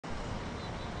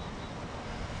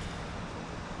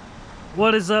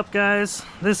What is up, guys?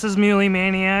 This is Muley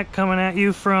Maniac coming at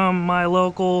you from my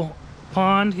local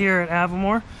pond here at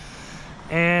Avamore,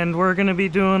 and we're going to be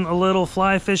doing a little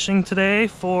fly fishing today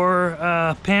for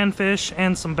panfish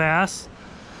and some bass.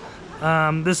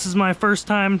 This is my first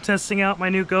time testing out my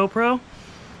new GoPro,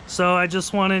 so I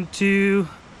just wanted to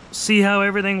see how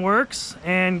everything works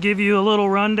and give you a little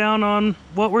rundown on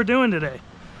what we're doing today.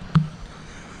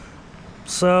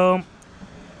 So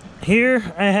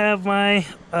here I have my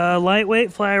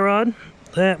lightweight fly rod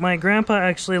that my grandpa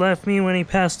actually left me when he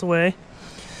passed away,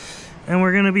 and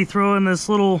we're going to be throwing this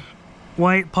little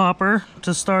white popper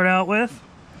to start out with.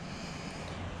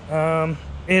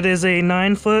 It is a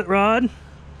 9-foot rod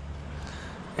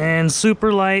and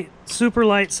super light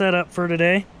setup for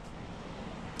today.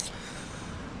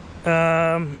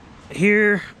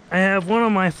 Here I have one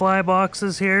of my fly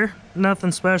boxes here,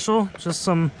 nothing special, just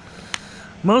some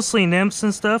mostly nymphs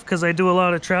and stuff because I do a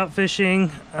lot of trout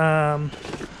fishing. And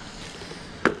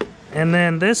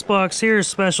then this box here is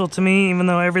special to me, even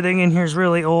though everything in here is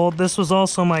really old. This was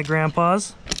also my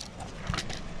grandpa's.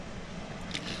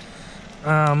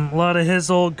 A lot of his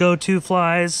old go-to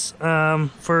flies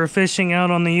for fishing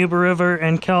out on the Yuba River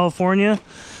in California.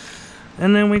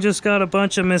 And then we just got a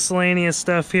bunch of miscellaneous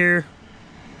stuff here.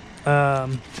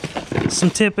 Some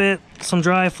tippet, some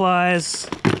dry flies,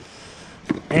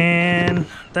 and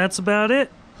that's about it.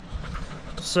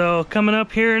 So coming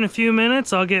up here in a few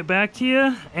minutes, I'll get back to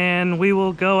you and we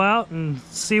will go out and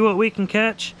see what we can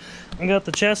catch. I got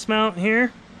the chest mount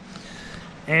here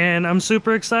and I'm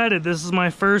super excited. This is my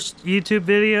first YouTube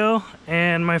video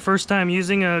and my first time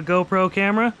using a GoPro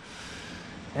camera,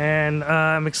 and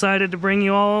I'm excited to bring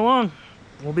you all along.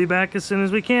 We'll be back as soon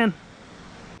as we can.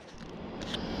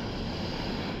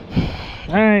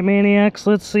 Alright, maniacs,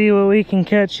 let's see what we can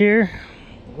catch here.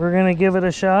 We're gonna give it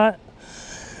a shot.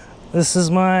 This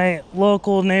is my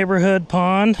local neighborhood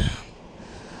pond.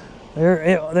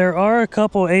 There are a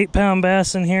couple 8-pound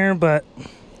bass in here, but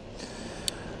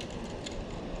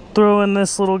throwing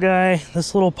this little guy,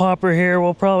 this little popper here,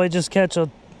 we'll probably just catch a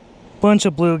bunch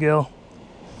of bluegill.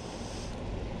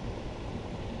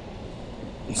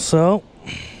 So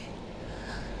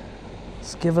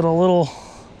let's give it a little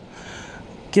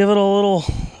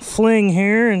fling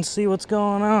here and see what's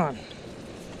going on.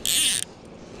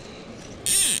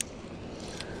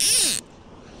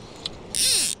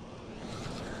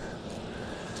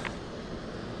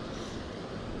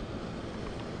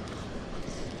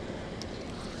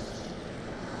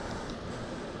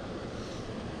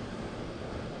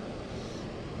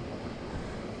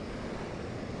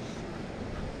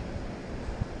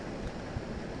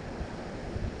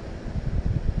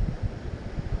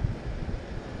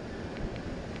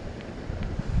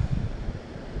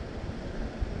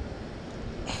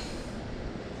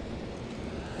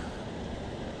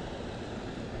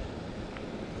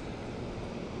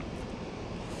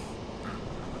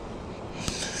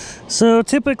 So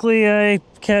typically I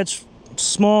catch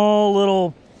small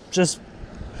little just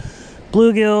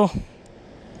bluegill,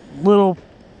 little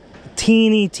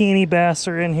teeny bass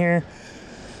are in here,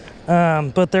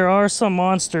 but there are some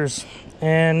monsters,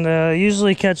 and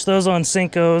usually catch those on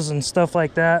Cincos and stuff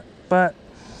like that. But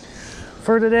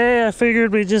for today I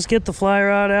figured we'd just get the fly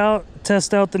rod out,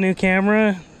 test out the new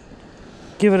camera,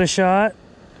 give it a shot,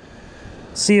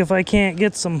 see if I can't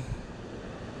get some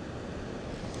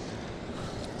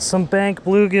bank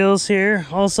bluegills here.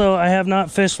 Also, I have not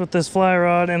fished with this fly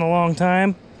rod in a long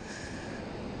time.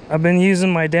 I've been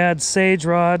using my dad's sage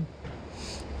rod.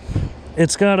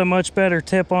 It's got a much better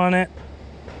tip on it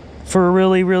for a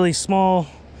really small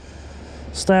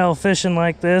style fishing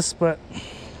like this, but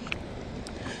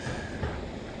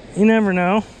you never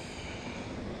know.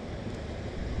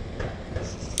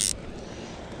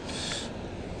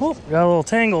 Oh, got a little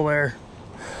tangle there.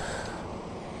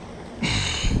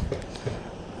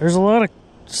 There's a lot of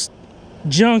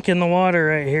junk in the water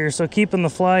right here, so keeping the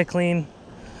fly clean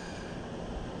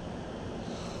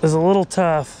is a little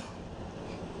tough.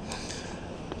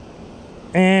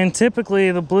 And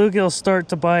typically the bluegills start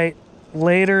to bite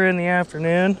later in the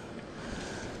afternoon,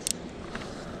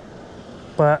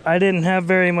 but I didn't have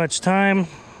very much time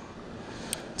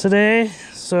today,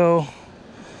 so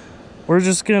we're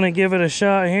just gonna give it a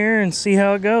shot here and see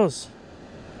how it goes.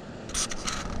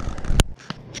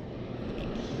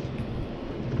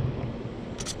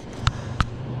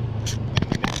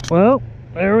 Well,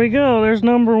 there we go. There's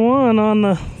number one on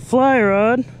the fly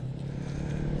rod.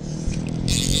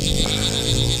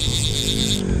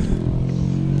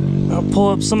 I'll pull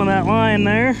up some of that line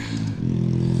there.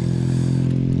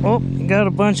 Oh, got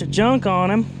a bunch of junk on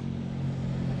him.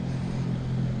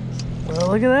 Well,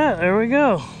 look at that. There we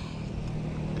go.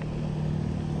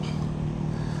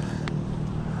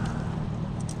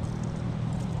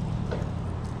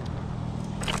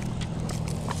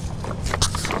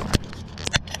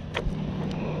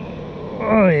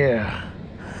 Oh yeah.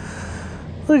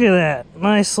 Look at that.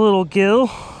 Nice little gill.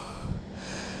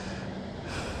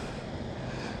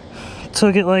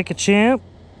 Took it like a champ.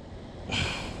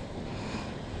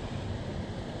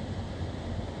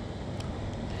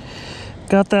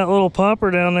 Got that little popper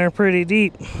down there pretty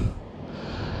deep.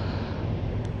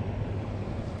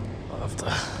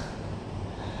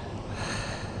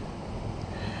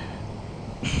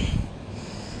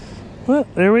 Well,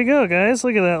 there we go, guys.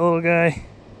 Look at that little guy.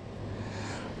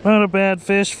 Not a bad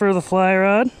fish for the fly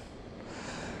rod.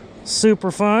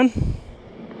 Super fun.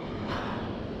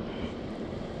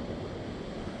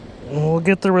 And we'll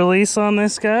get the release on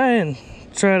this guy and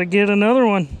try to get another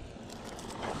one.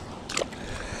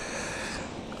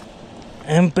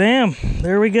 And bam,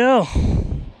 there we go.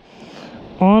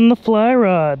 On the fly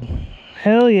rod.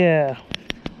 Hell yeah.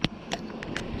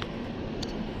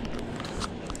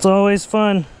 It's always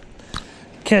fun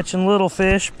catching little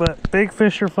fish, but big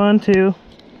fish are fun too.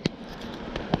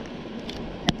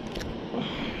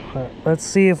 Let's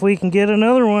see if we can get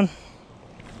another one.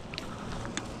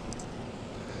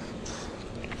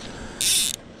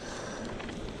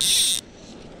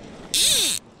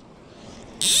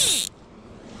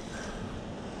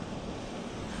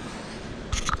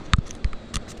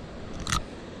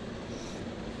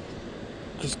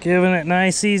 Just giving it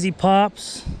nice easy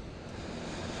pops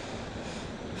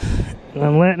and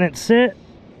I'm letting it sit,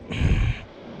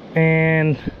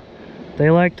 and they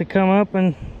like to come up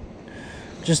and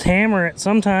just hammer it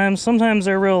sometimes. Sometimes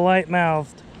they're real light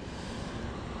mouthed,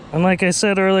 and like I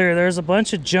said earlier, there's a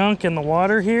bunch of junk in the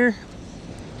water here,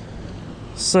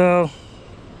 so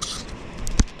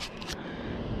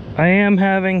I am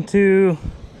having to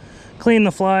clean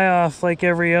the fly off like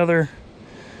every other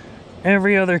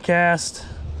cast,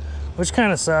 which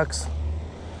kind of sucks.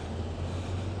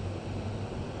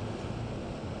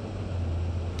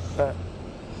 But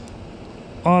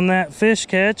on that fish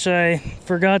catch, I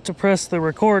forgot to press the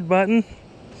record button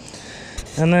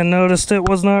and then noticed it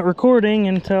was not recording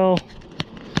until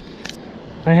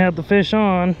I had the fish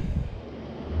on.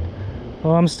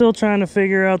 Well, I'm still trying to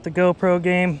figure out the GoPro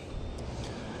game,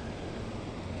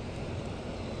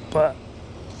 but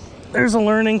there's a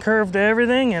learning curve to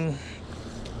everything, and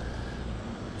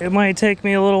it might take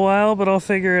me a little while, but I'll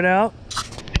figure it out.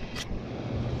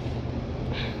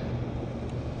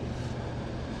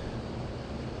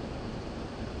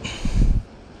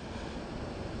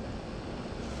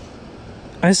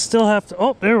 I still have to,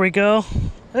 oh, there we go.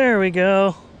 There we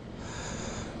go.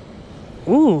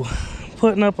 Ooh,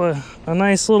 putting up a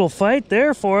nice little fight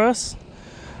there for us.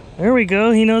 There we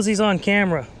go. He knows he's on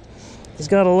camera. He's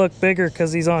got to look bigger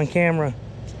because he's on camera.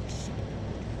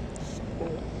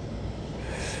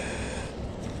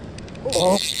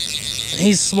 Oh,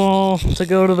 he's small to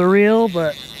go to the reel,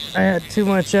 but I had too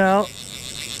much out.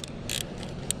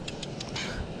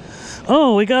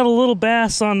 Oh, we got a little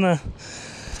bass on the...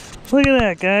 Look at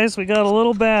that, guys. We got a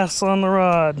little bass on the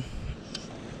rod.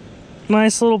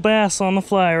 Nice little bass on the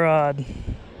fly rod.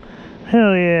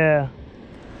 Hell yeah.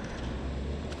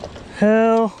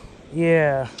 Hell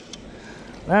yeah.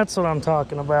 That's what I'm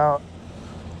talking about.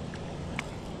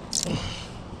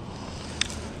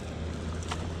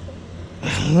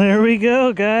 There we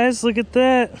go, guys. Look at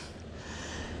that.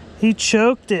 He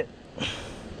choked it.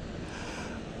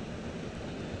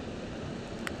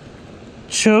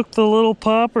 Choked the little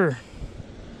popper.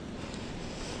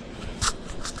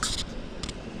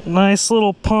 Nice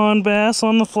little pond bass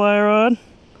on the fly rod.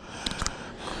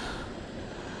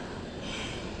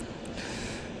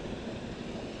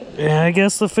 Yeah, I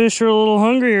guess the fish are a little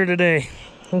hungrier today.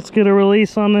 Let's get a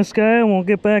release on this guy and we'll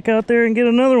get back out there and get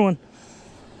another one.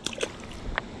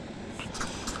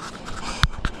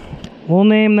 We'll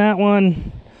name that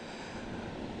one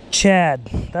Chad.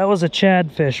 That was a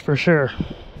Chad fish for sure.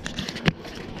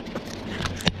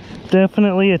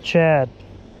 Definitely a Chad.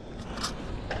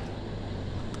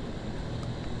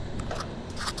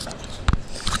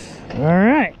 All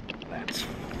right, that's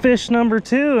fish number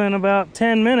 2 in about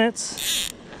 10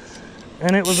 minutes,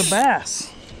 and it was a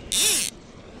bass.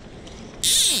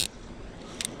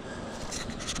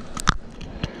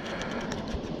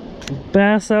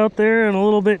 Bass out there in a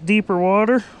little bit deeper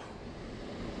water.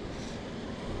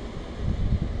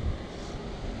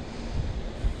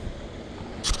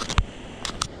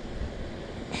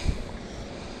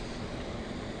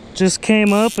 Just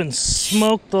came up and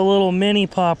smoked the little mini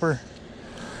popper.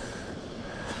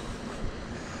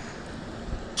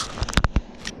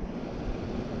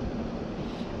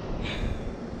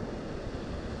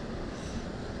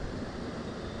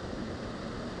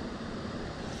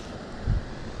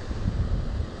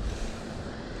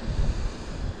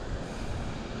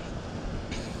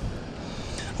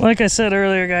 Like I said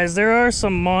earlier, guys, there are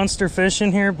some monster fish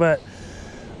in here, but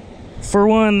for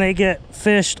one, they get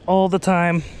fished all the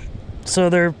time, so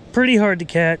they're pretty hard to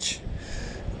catch.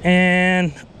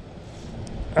 And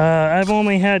I've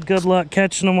only had good luck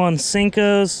catching them on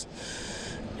Cincos,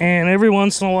 and every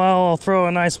once in a while I'll throw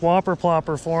a nice whopper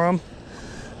plopper for them.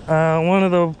 One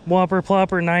of the whopper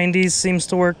plopper 90s seems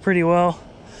to work pretty well.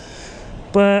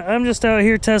 But I'm just out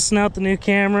here testing out the new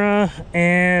camera,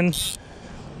 and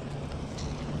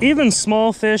even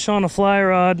small fish on a fly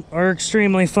rod are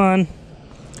extremely fun.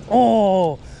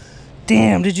 Oh,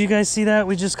 damn, did you guys see that?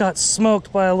 We just got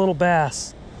smoked by a little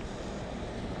bass.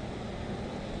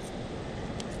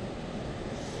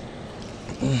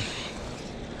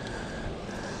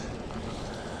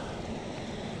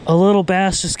 A little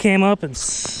bass just came up and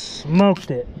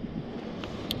smoked it.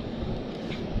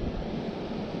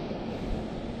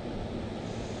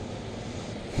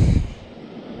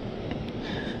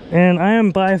 And I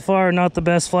am by far not the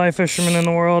best fly fisherman in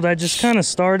the world. I just kind of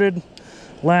started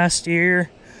last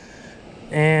year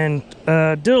and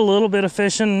did a little bit of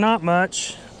fishing, not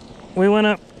much. We went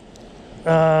up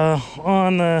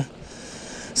on the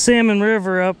Salmon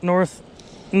River up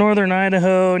northern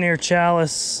Idaho near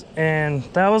Chalice, and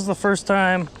that was the first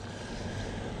time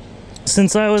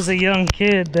since I was a young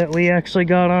kid that we actually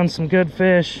got on some good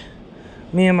fish,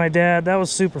 me and my dad. That was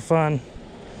super fun.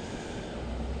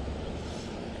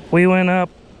 We went up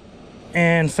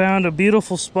and found a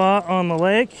beautiful spot on the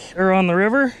lake, or on the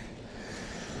river,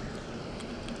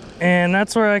 and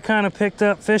that's where I kind of picked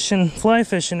up fly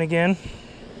fishing again.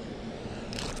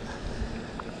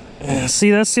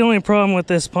 See, that's the only problem with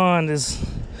this pond, is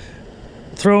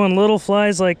throwing little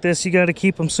flies like this. You got to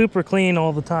keep them super clean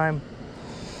all the time.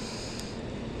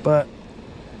 But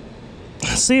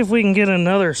let's see if we can get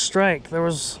another strike. There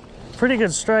was a pretty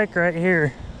good strike right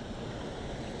here,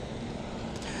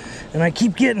 and I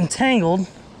keep getting tangled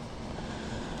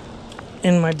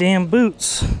in my damn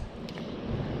boots.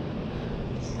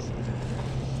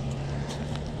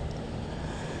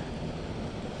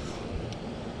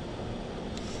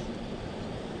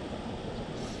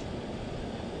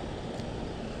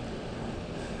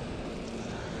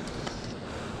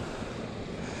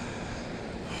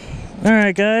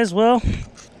 Alright guys, well,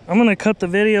 I'm gonna cut the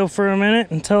video for a minute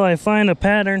until I find a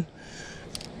pattern.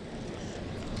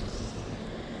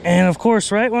 And of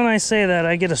course, right when I say that,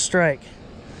 I get a strike.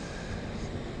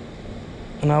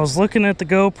 And I was looking at the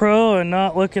GoPro and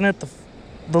not looking at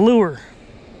the lure.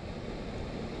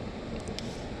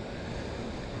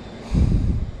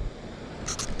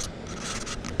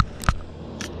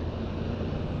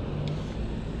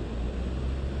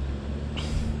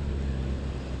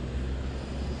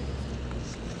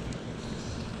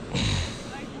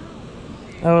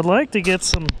 I would like to get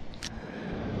some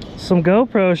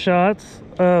GoPro shots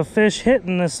of fish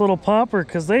hitting this little popper,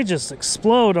 because they just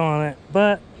explode on it,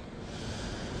 but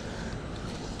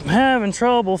I'm having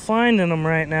trouble finding them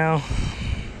right now.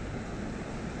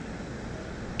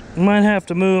 Might have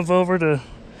to move over to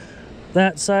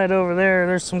that side over there.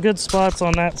 There's some good spots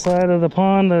on that side of the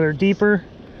pond that are deeper,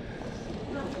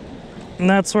 and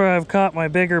that's where I've caught my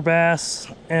bigger bass,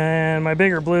 and my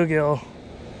bigger bluegill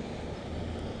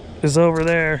is over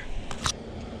there.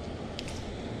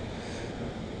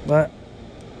 But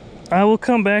I will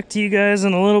come back to you guys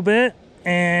in a little bit,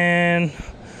 and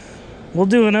we'll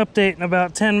do an update in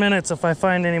about 10 minutes if I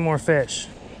find any more fish.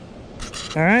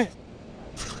 All right.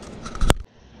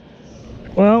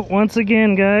 Well, once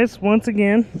again, guys, I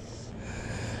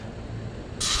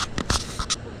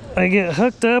get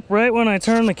hooked up right when I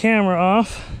turn the camera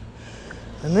off,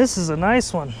 and this is a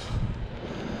nice one.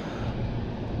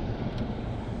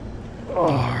 All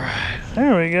right,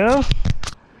 there we go.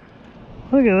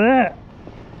 Look at that.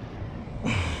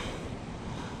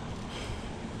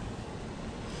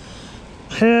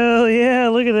 Hell yeah,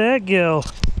 look at that gill.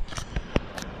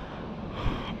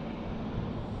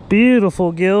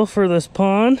 Beautiful gill for this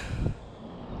pond.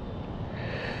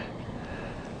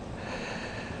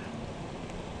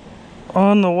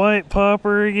 On the white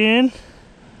popper again.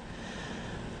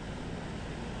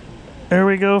 There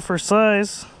we go for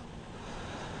size.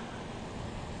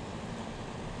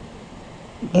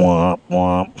 Womp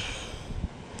womp.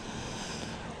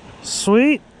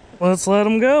 Sweet, let's let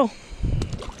them go.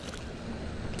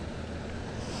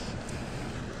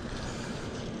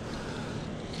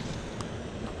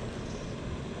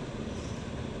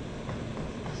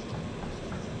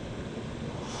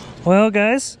 Well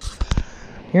guys,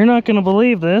 you're not gonna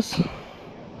believe this,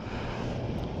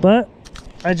 but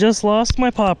I just lost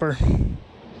my popper.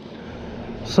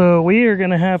 So we are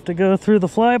gonna have to go through the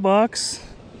fly box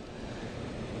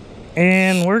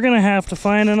And we're gonna have to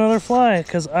find another fly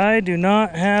because I do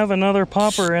not have another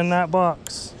popper in that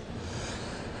box.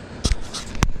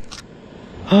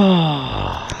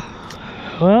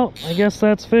 Well, I guess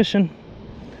that's fishing.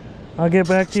 I'll get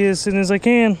back to you as soon as I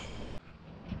can.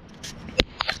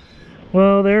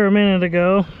 Well, there a minute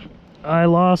ago, I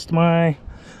lost my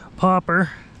popper.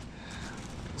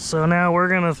 So now we're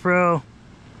gonna throw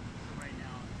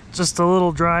just a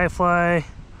little dry fly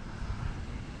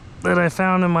that I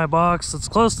found in my box. It's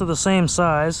close to the same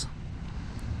size.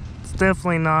 It's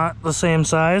definitely not the same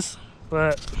size,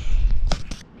 but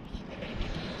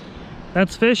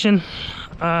that's fishing.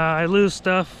 I lose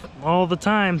stuff all the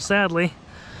time, sadly.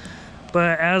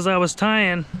 But as I was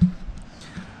tying,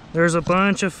 there's a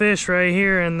bunch of fish right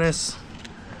here in this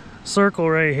circle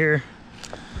right here.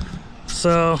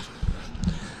 So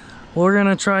we're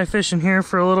gonna try fishing here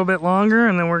for a little bit longer,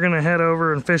 and then we're gonna head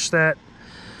over and fish that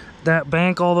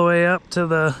bank all the way up to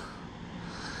the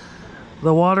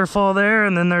waterfall there,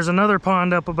 and then there's another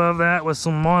pond up above that with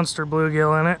some monster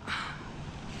bluegill in it.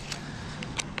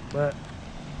 But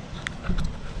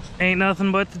ain't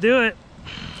nothing but to do it.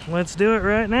 Let's do it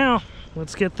right now.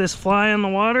 Let's get this fly in the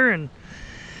water. And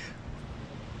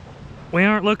we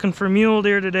aren't looking for mule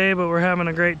deer today, but we're having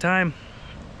a great time.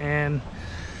 And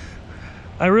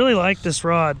I really like this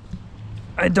rod.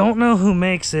 I don't know who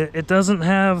makes it. It doesn't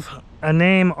have a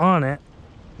name on it,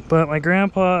 but my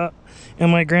grandpa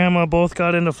and my grandma both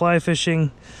got into fly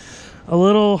fishing a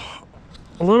little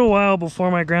while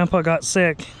before my grandpa got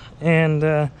sick,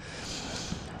 and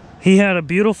he had a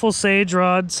beautiful sage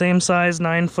rod, same size,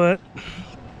 9 foot,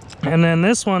 and then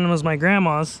this one was my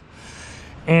grandma's,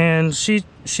 and she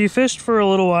fished for a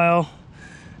little while,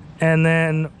 and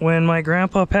then when my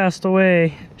grandpa passed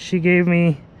away, she gave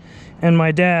me and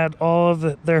my dad all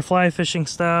of their fly fishing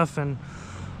stuff and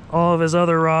all of his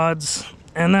other rods,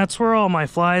 and that's where all my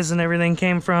flies and everything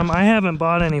came from. I haven't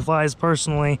bought any flies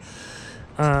personally.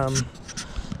 I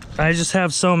just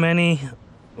have so many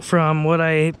from what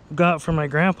I got from my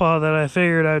grandpa that I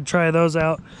figured I'd try those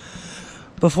out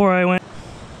before I went.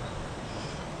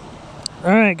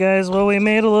 All right, guys, well, we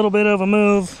made a little bit of a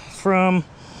move from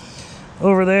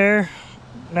over there.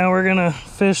 Now we're gonna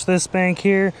fish this bank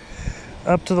here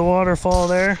up to the waterfall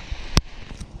there,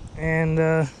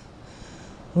 and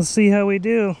let's see how we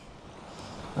do.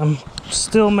 I'm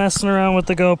still messing around with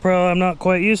the GoPro. I'm not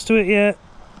quite used to it yet,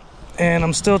 and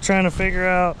I'm still trying to figure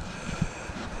out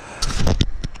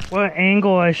what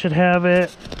angle I should have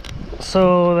it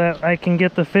so that I can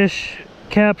get the fish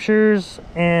captures.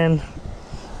 And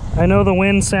I know the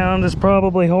wind sound is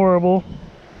probably horrible,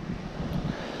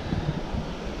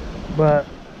 but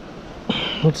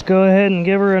let's go ahead and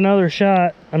give her another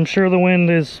shot. I'm sure the wind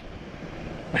is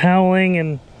howling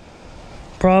and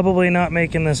probably not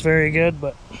making this very good,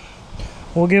 but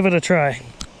we'll give it a try.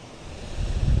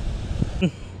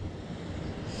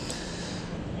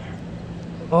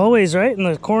 Always right in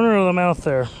the corner of the mouth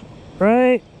there.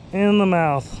 Right in the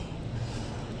mouth.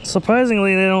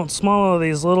 Surprisingly, they don't swallow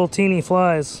these little teeny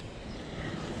flies.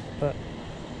 But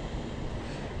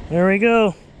there we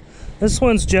go. This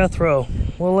one's Jethro.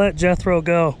 We'll let Jethro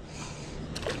go.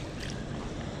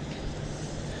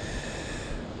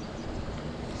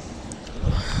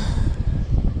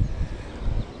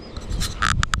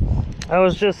 I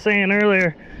was just saying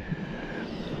earlier,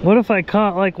 what if I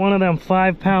caught like one of them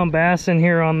 5-pound bass in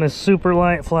here on this super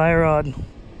light fly rod?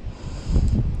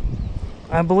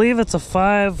 I believe it's a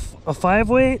 5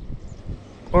 weight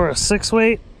or a 6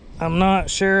 weight. I'm not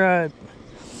sure.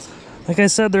 Like I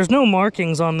said, there's no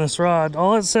markings on this rod.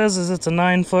 All it says is it's a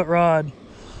 9-foot rod.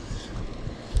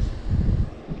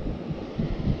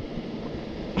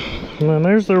 And then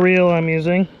there's the reel I'm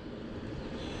using.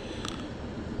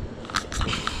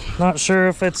 Not sure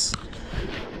if it's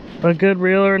a good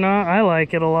reel or not. I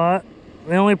like it a lot.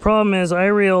 The only problem is I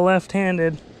reel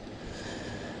left-handed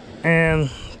and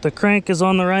the crank is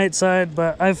on the right side,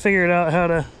 but I've figured out how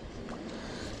to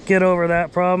get over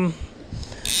that problem.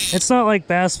 It's not like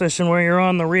bass fishing where you're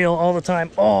on the reel all the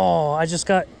time. Oh, I just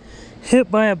got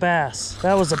hit by a bass.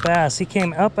 That was a bass. He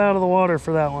came up out of the water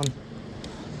for that one.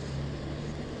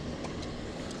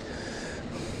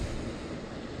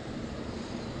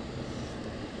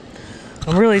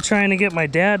 I'm really trying to get my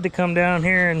dad to come down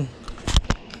here and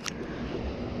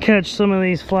catch some of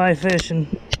these fly fishing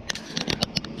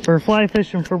for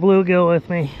bluegill with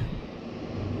me.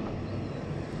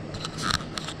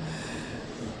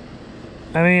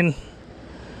 I mean,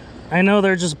 I know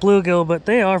they're just bluegill, but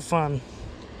they are fun.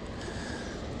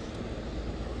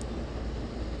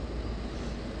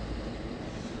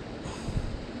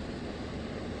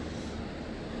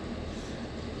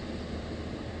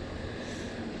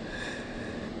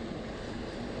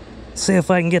 See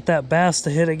if I can get that bass to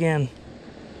hit again.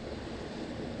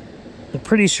 I'm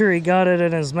pretty sure he got it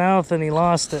in his mouth and he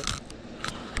lost it.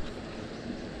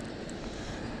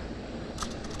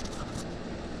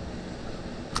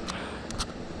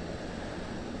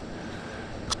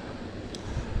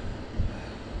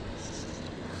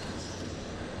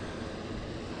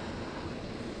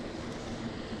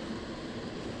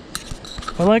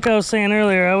 But like I was saying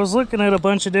earlier, I was looking at a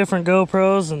bunch of different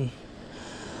GoPros and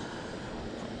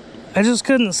I just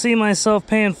couldn't see myself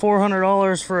paying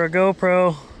 $400 for a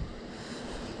GoPro,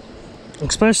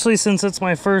 especially since it's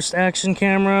my first action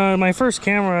camera, my first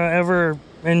camera ever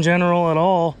in general at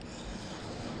all.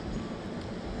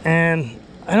 And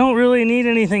I don't really need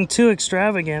anything too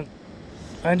extravagant.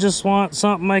 I just want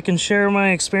something I can share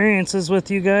my experiences with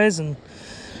you guys and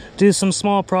do some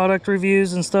small product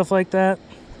reviews and stuff like that.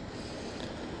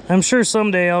 I'm sure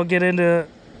someday I'll get into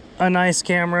a nice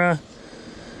camera,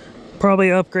 probably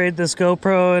upgrade this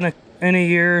GoPro in a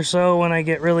year or so when I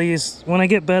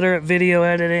get better at video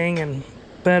editing and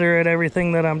better at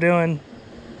everything that I'm doing.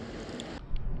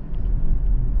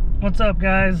 What's up,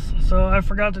 guys? So I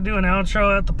forgot to do an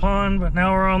outro at the pond, but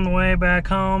now we're on the way back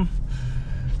home.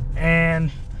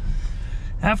 And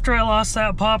after I lost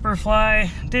that popper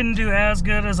fly, didn't do as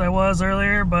good as I was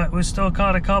earlier, but we still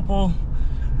caught a couple.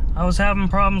 I was having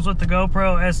problems with the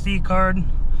GoPro SD card,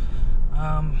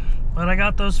 but I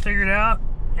got those figured out,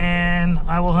 and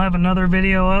I will have another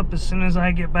video up as soon as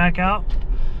I get back out.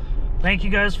 Thank you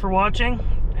guys for watching,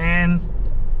 and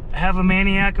have a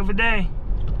maniac of a day.